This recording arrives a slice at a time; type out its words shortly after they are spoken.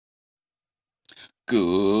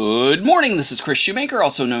Good morning, this is Kris Shoemaker,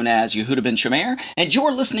 also known as Yehudah ben Shomeyr, and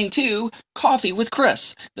you're listening to Coffee with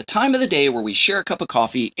Kris, the time of the day where we share a cup of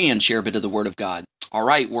coffee and share a bit of the Word of God. All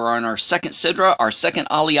right, we're on our second Sidra, our second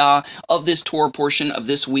Aliyah of this Torah portion of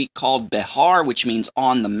this week called Behar, which means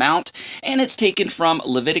on the mount, and it's taken from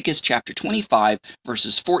Leviticus chapter 25,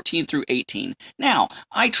 verses 14 through 18. Now,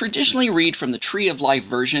 I traditionally read from the Tree of Life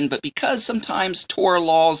version, but because sometimes Torah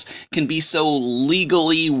laws can be so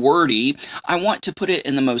legally wordy, I want to put it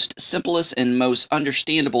in the most simplest and most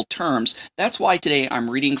understandable terms. That's why today I'm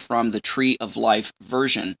reading from the Tree of Life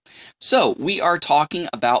version. So, we are talking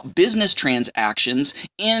about business transactions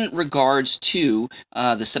in regards to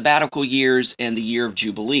the sabbatical years and the year of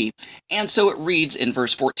Jubilee. And so it reads in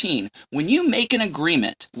verse 14, when you make an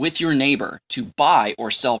agreement with your neighbor to buy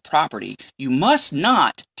or sell property, you must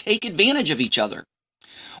not take advantage of each other.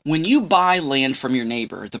 When you buy land from your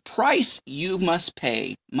neighbor, the price you must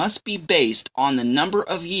pay must be based on the number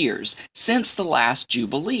of years since the last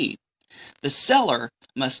Jubilee. The seller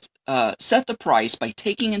must set the price by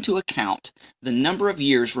taking into account the number of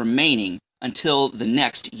years remaining until the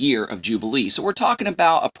next year of Jubilee. So we're talking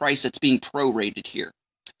about a price that's being prorated here.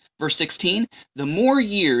 Verse 16, the more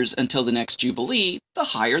years until the next Jubilee, the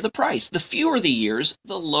higher the price. The fewer the years,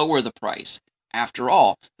 the lower the price. After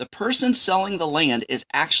all, the person selling the land is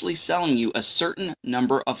actually selling you a certain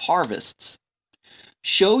number of harvests.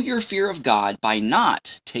 Show your fear of God by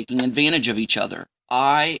not taking advantage of each other.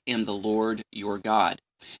 I am the Lord your God.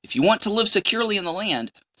 If you want to live securely in the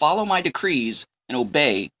land, follow my decrees and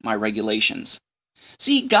obey my regulations.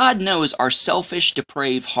 See, God knows our selfish,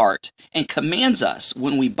 depraved heart and commands us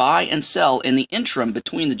when we buy and sell in the interim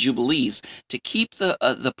between the Jubilees to keep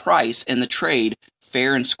the price and the trade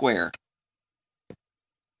fair and square.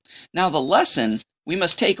 Now, the lesson we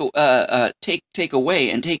must take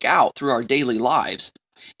away and take out through our daily lives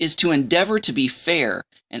is to endeavor to be fair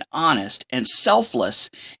and honest and selfless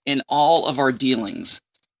in all of our dealings.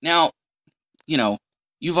 Now,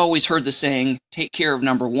 you've always heard the saying, take care of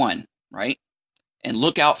number one, right? And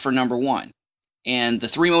look out for number one. And the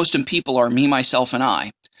three most important people are me, myself, and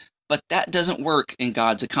I. But that doesn't work in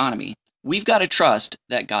God's economy. We've got to trust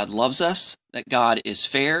that God loves us, that God is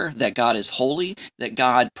fair, that God is holy, that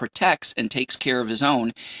God protects and takes care of his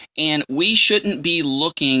own. And we shouldn't be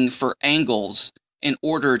looking for angles in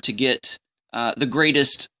order to get the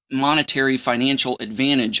greatest monetary financial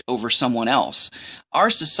advantage over someone else. Our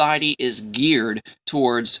society is geared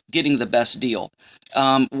towards getting the best deal.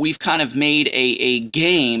 We've kind of made a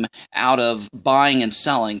game out of buying and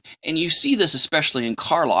selling, and you see this especially in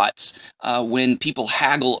car lots when people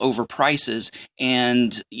haggle over prices,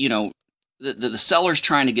 and the seller's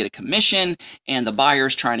trying to get a commission and the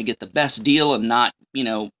buyer's trying to get the best deal and not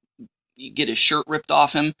get his shirt ripped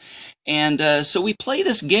off him. And so we play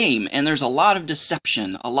this game, and there's a lot of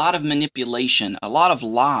deception, a lot of manipulation, a lot of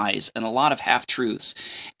lies, and a lot of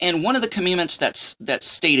half-truths. And one of the commandments that's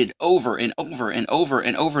stated over and over and over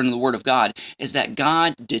and over in the Word of God is that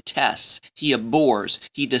God detests, he abhors,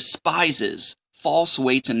 he despises false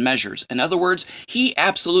weights and measures. In other words, he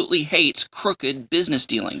absolutely hates crooked business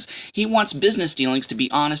dealings. He wants business dealings to be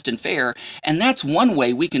honest and fair, and that's one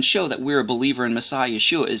way we can show that we're a believer in Messiah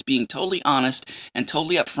Yeshua, is being totally honest and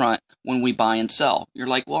totally upfront when we buy and sell. You're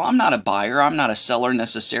like, well, I'm not a buyer, I'm not a seller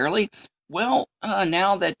necessarily. Well,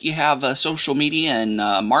 now that you have social media and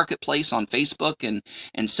marketplace on Facebook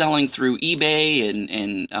and selling through eBay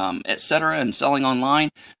and etc. and selling online,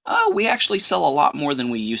 we actually sell a lot more than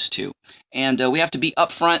we used to. And we have to be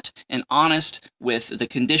upfront and honest with the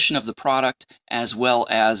condition of the product as well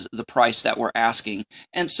as the price that we're asking.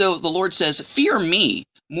 And so the Lord says, fear me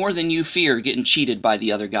more than you fear getting cheated by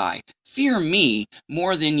the other guy. Fear me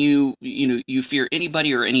more than you fear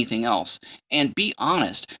anybody or anything else. And be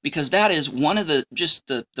honest, because that is one of the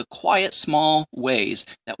quiet, small ways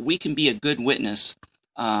that we can be a good witness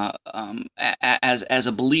as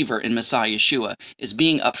a believer in Messiah Yeshua, is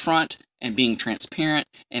being upfront and being transparent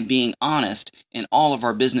and being honest in all of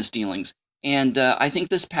our business dealings. And I think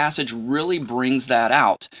this passage really brings that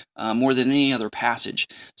out more than any other passage.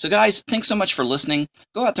 So guys, thanks so much for listening.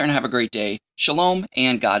 Go out there and have a great day. Shalom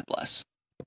and God bless.